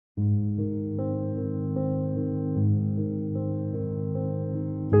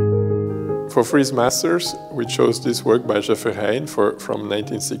For Frieze Masters, we chose this work by Jef Verheyen from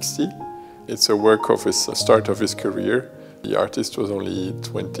 1960. It's a work of his start of his career. The artist was only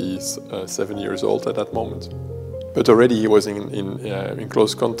 27 years old at that moment. But already he was in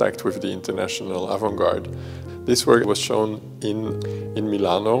close contact with the international avant-garde. This work was shown in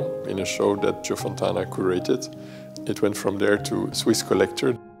Milano in a show that Gio Fontana curated. It went from there to a Swiss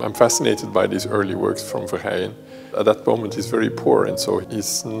collector. I'm fascinated by these early works from Verheyen. At that moment he's very poor, and so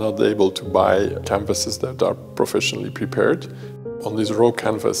he's not able to buy canvases that are professionally prepared. On this raw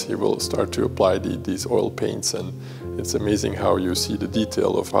canvas he will start to apply these oil paints, and it's amazing how you see the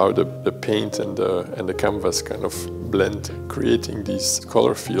detail of how the paint and the canvas kind of blend, creating these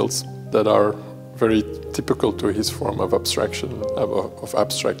color fields that are very typical to his form of abstraction, of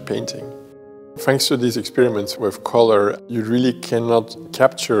abstract painting. Thanks to these experiments with color, you really cannot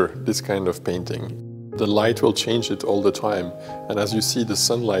capture this kind of painting. The light will change it all the time, and as you see the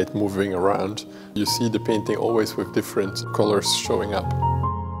sunlight moving around, you see the painting always with different colors showing up.